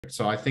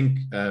So I think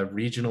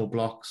regional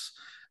blocks,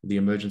 the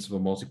emergence of a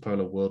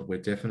multipolar world, we're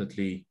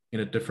definitely in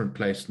a different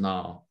place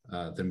now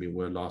than we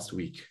were last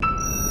week.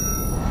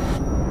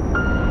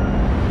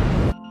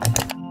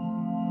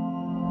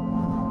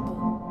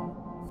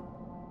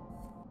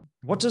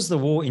 What does the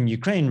war in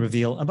Ukraine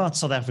reveal about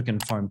South African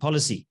foreign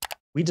policy?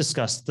 We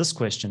discussed this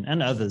question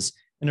and others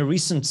in a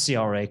recent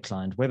CRA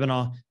client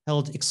webinar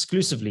held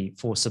exclusively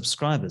for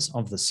subscribers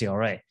of the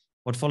CRA.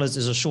 What follows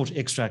is a short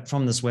extract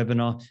from this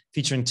webinar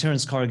featuring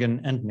Terence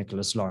Corrigan and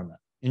Nicholas Lorimer.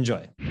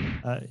 Enjoy.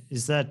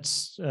 Is that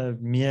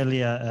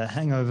merely a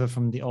hangover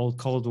from the old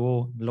Cold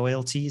War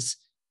loyalties?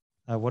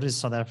 What is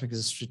South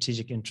Africa's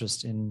strategic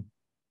interest in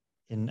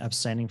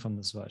abstaining from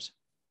this vote?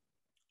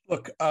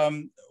 Look,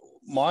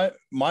 my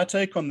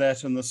take on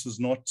that, and this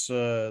is not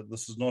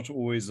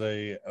always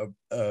a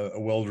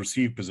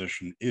well-received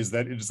position, is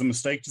that it is a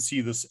mistake to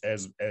see this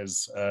as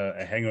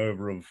a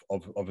hangover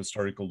of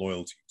historical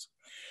loyalties.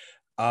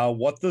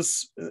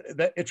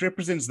 It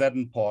represents that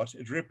in part.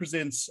 It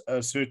represents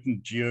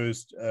certain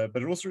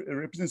but it also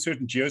represents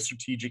certain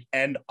geostrategic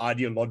and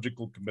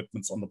ideological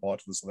commitments on the part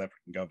of the South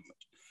African government.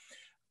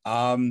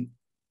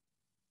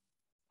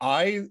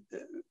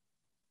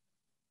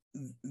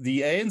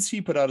 The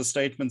ANC put out a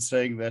statement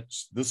saying that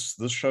this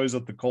shows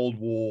that the Cold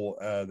War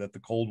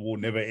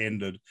never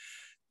ended.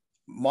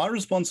 My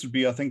response would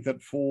be, I think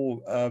that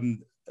for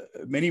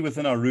many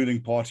within our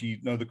ruling party,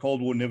 no, the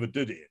Cold War never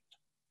did end.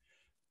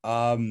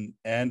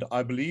 And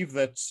I believe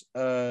that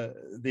there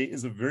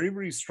is a very,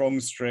 very strong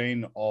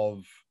strain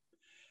of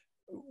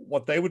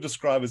what they would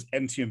describe as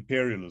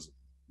anti-imperialism,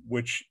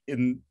 which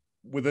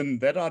within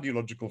that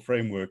ideological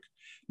framework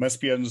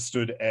must be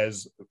understood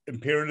as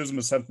imperialism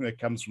is something that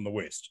comes from the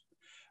West.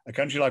 A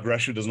country like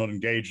Russia does not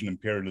engage in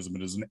imperialism.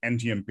 It is an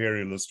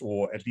anti-imperialist,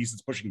 or at least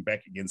it's pushing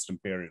back against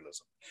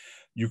imperialism.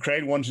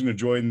 Ukraine wanting to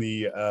join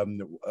the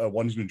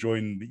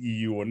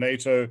EU or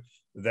NATO,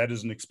 that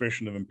is an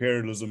expression of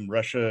imperialism.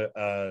 Russia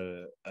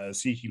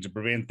seeking to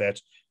prevent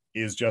that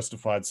is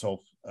justified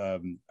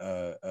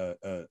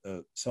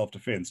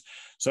self-defense.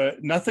 So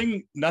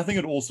nothing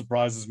at all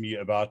surprises me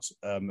about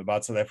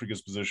South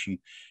Africa's position,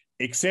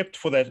 except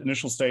for that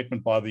initial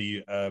statement by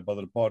the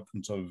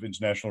Department of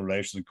International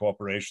Relations and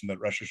Cooperation that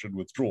Russia should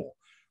withdraw,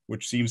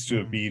 which seems to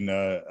have been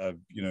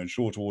in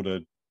short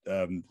order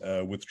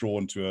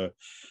withdrawn to a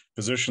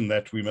position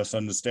that we must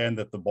understand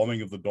that the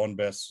bombing of the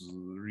Donbass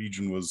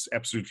region was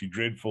absolutely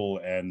dreadful,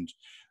 and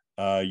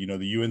the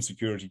UN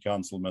Security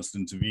Council must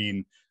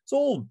intervene. It's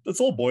all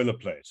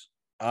boilerplate.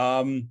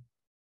 I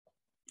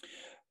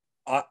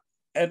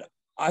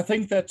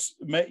think that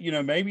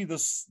maybe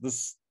this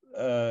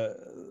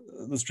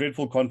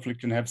dreadful conflict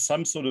can have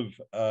some sort of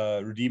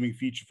redeeming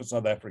feature for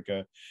South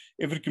Africa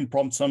if it can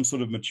prompt some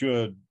sort of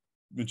mature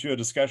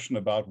discussion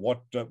about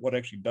what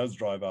actually does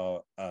drive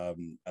our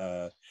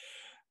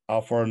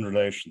foreign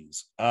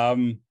relations.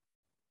 I've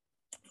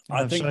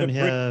shown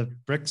here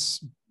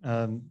BRICS,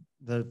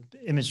 the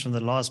image from the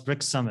last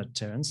BRICS summit,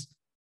 Terence.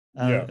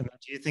 Yeah. Do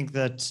you think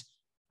that?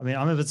 I mean,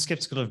 I'm a bit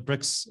skeptical of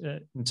BRICS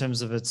in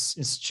terms of its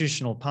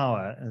institutional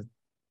power.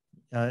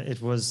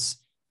 It was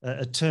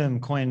a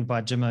term coined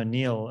by Jim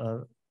O'Neill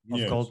of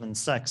Yes. Goldman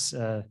Sachs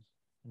in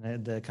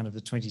the kind of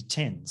the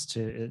 2010s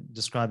to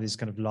describe these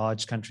kind of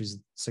large countries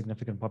with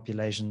significant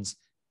populations.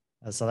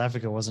 South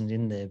Africa wasn't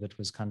in there, but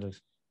was kind of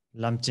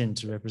lumped in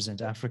to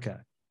represent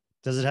Africa.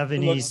 Does it have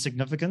any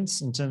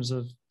significance in terms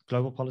of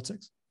global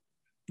politics?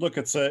 Look,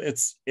 it's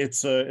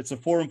a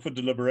forum for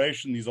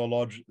deliberation. These are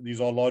large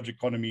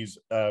economies,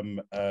 South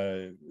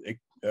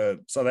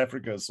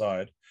Africa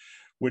aside,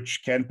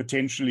 which can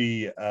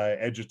potentially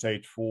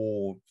agitate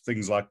for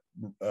things like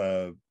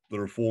the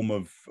reform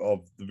of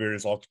the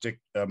various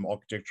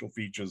architectural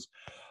features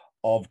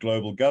of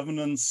global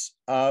governance.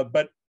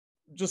 But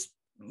just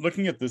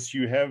looking at this,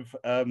 you have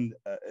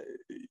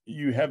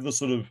the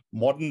sort of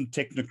modern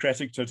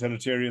technocratic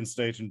totalitarian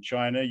state in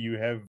China. You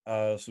have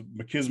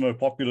machismo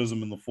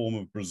populism in the form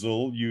of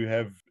Brazil. You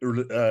have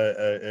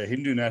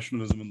Hindu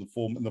nationalism in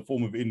the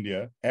form of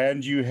India,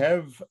 and you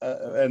have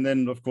and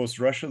then of course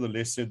Russia. The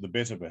less said, the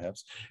better,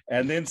 perhaps.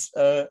 And then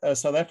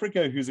South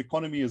Africa, whose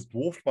economy is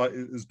dwarfed by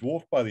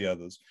the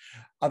others.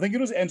 I think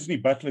it was Anthony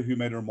Butler who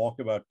made a remark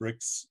about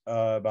BRICS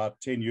about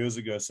 10 years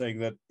ago, saying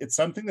that it's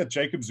something that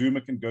Jacob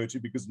Zuma can go to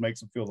because it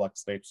makes him feel like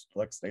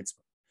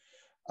statesman.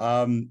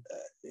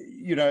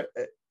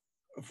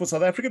 For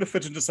South Africa to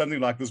fit into something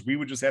like this, we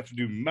would just have to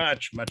do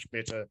much, much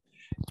better,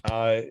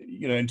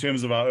 in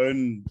terms of our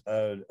own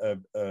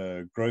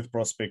growth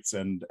prospects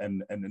and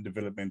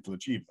developmental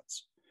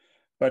achievements.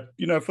 But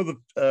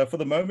for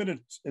the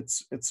moment,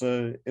 it's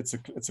a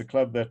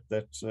club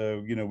that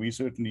we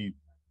certainly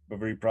are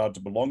very proud to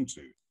belong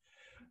to.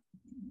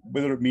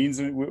 Whether it means,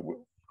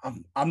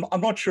 I'm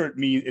not sure it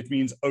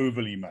means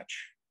overly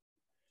much.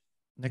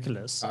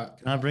 Nicholas,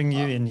 can I bring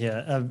you in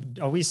here?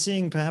 Are we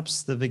seeing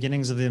perhaps the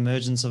beginnings of the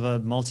emergence of a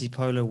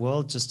multipolar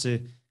world, just to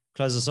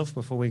close us off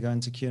before we go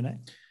into Q&A?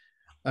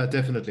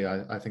 Definitely.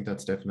 I think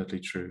that's definitely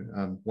true.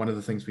 One of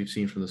the things we've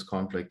seen from this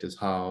conflict is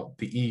how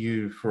the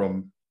EU,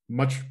 from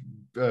much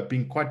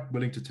been quite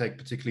willing to take,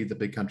 particularly the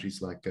big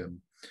countries like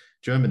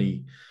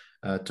Germany,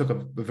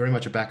 took very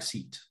much a back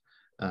seat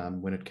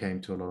when it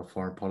came to a lot of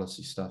foreign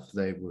policy stuff.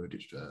 They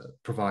would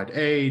provide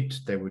aid,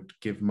 they would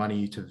give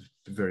money to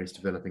various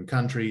developing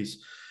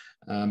countries,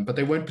 but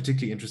they weren't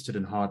particularly interested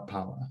in hard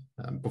power.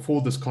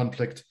 Before this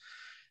conflict,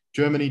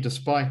 Germany,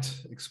 despite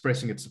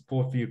expressing its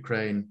support for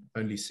Ukraine,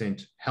 only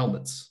sent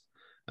helmets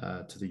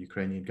to the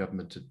Ukrainian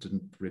government. It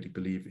didn't really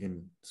believe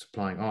in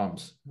supplying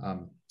arms,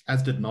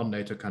 as did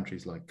non-NATO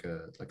countries like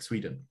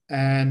Sweden.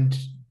 And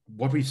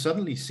what we've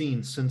suddenly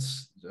seen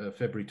since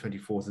February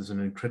 24th is an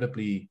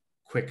incredibly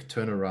quick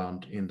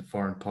turnaround in the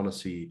foreign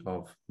policy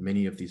of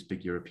many of these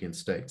big European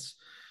states.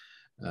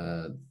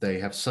 They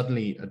have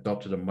suddenly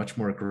adopted a much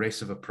more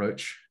aggressive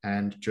approach,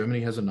 and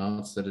Germany has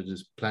announced that it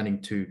is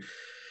planning to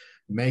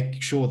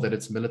make sure that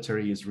its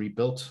military is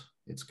rebuilt.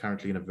 It's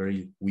currently in a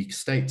very weak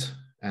state,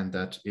 and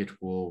that it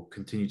will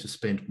continue to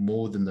spend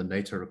more than the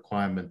NATO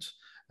requirement,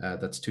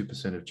 that's 2%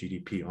 of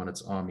GDP, on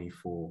its army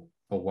for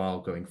a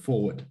while going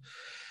forward.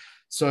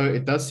 So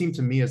it does seem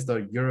to me as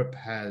though Europe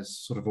has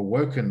sort of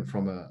awoken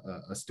from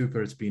a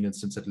stupor it's been in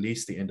since at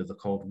least the end of the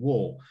Cold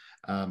War,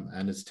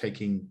 and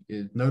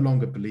it no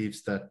longer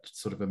believes that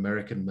sort of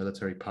American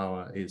military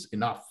power is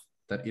enough,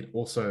 that it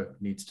also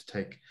needs to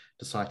take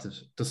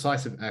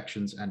decisive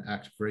actions and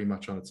act very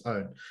much on its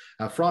own.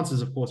 France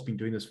has, of course, been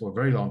doing this for a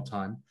very long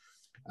time,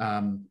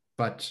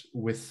 but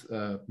with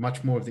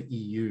much more of the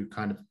EU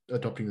kind of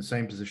adopting the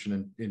same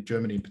position, in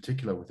Germany in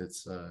particular, with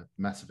its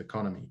massive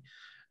economy.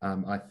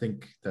 I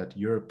think that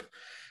Europe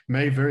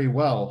may very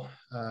well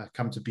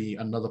come to be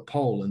another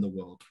pole in the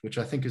world, which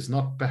I think is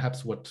not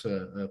perhaps what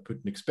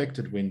Putin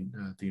expected when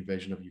the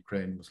invasion of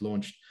Ukraine was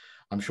launched.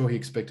 I'm sure he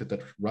expected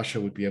that Russia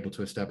would be able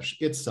to establish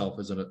itself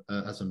as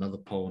another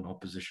pole in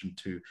opposition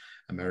to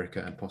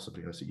America and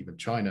possibly also even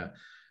China.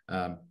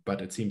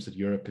 But it seems that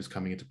Europe is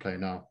coming into play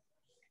now.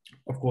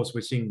 Of course,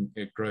 we're seeing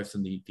growth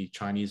in the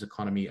Chinese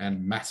economy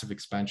and massive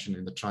expansion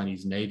in the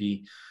Chinese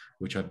Navy,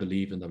 which I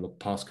believe in the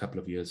past couple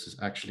of years has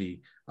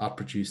actually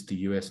outproduced the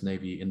US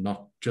Navy, in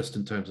not just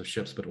in terms of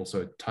ships, but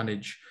also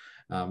tonnage.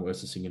 We're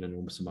also seeing an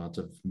enormous amount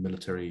of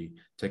military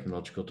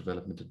technological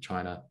development in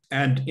China.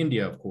 And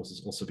India, of course,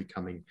 is also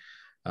becoming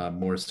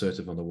more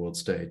assertive on the world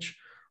stage,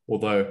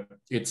 although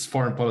its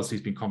foreign policy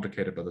has been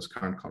complicated by this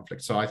current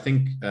conflict. So I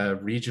think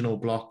regional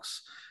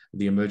blocs,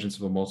 the emergence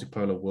of a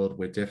multipolar world,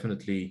 we're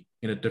definitely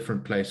in a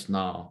different place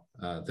now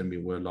than we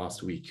were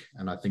last week.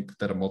 And I think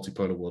that a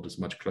multipolar world is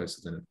much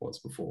closer than it was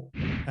before.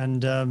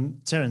 And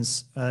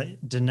Terence,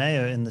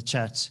 Deneo in the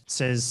chat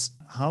says,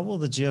 how will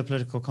the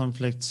geopolitical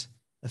conflict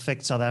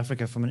affect South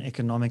Africa from an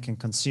economic and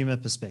consumer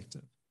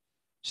perspective?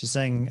 She's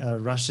saying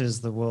Russia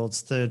is the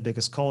world's third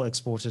biggest coal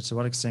exporter. To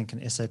what extent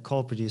can SA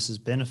coal producers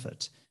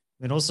benefit?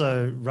 I mean,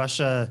 also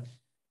Russia,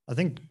 I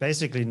think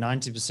basically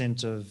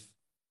 90% of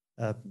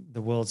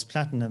the world's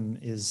platinum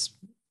is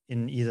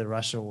in either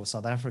Russia or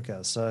South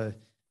Africa. So,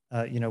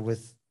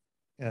 with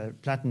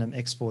platinum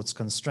exports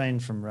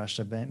constrained from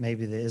Russia,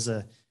 maybe there is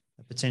a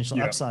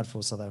potential upside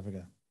for South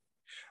Africa.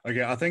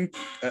 Okay, I think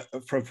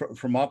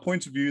from our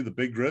point of view, the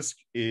big risk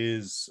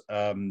is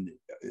the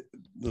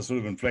sort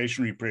of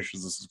inflationary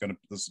pressures this is going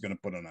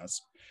to put on us.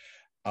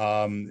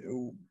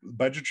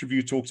 Budget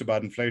review talked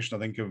about inflation, I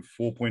think, of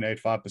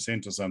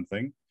 4.85% or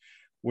something,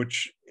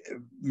 which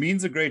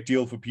means a great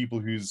deal for people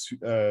whose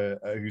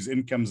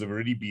incomes have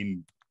already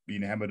been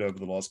hammered over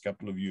the last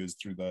couple of years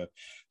through the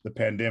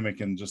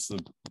pandemic and just the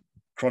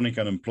chronic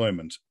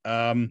unemployment.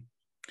 I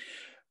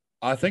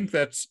think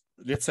that,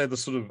 let's say, the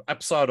sort of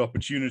upside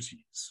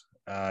opportunities,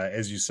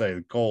 as you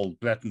say, coal,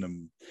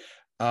 platinum,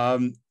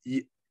 in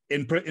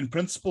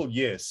principle,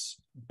 yes,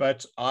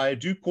 but I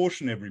do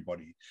caution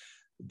everybody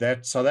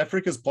that South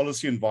Africa's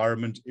policy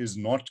environment is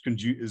not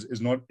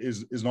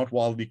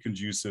wildly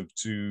conducive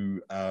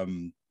to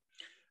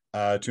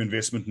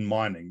investment in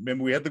mining.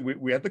 Remember, we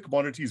had the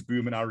commodities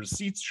boom and our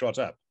receipts shot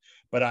up,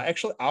 but our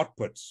actual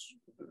outputs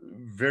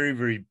very,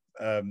 very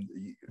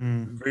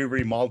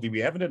mildly. We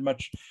haven't had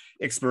much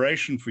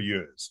exploration for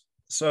years.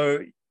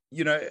 So,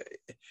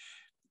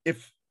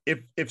 if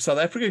South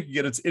Africa could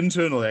get its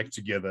internal act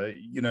together,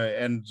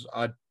 and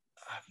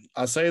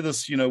I say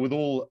this, with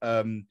all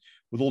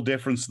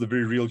deference to the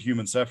very real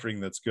human suffering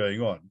that's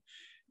going on,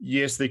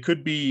 yes, there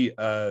could be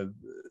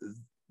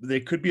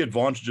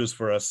advantages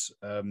for us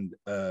to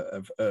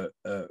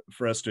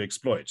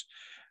exploit.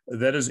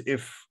 That is,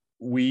 if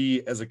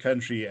we as a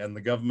country and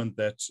the government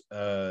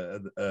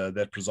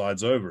that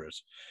presides over it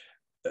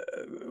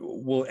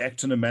will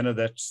act in a manner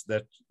that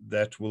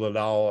will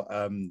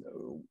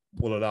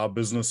allow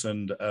business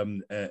and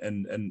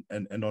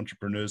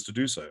entrepreneurs to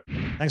do so.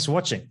 Thanks for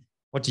watching.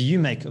 What do you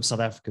make of South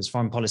Africa's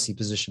foreign policy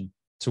position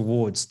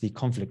towards the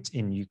conflict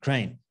in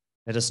Ukraine?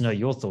 Let us know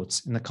your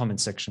thoughts in the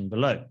comment section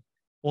below.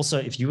 Also,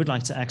 if you would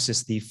like to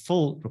access the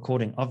full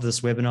recording of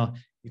this webinar,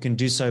 you can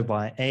do so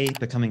by A,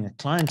 becoming a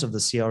client of the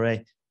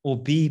CRA, or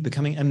B,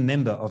 becoming a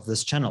member of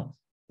this channel.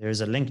 There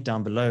is a link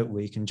down below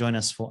where you can join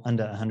us for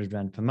under 100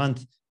 Rand per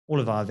month. All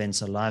of our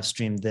events are live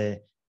streamed there,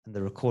 and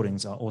the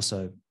recordings are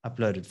also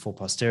uploaded for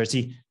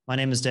posterity. My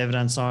name is David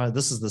Ansara.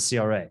 This is the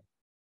CRA.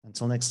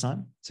 Until next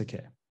time, take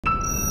care.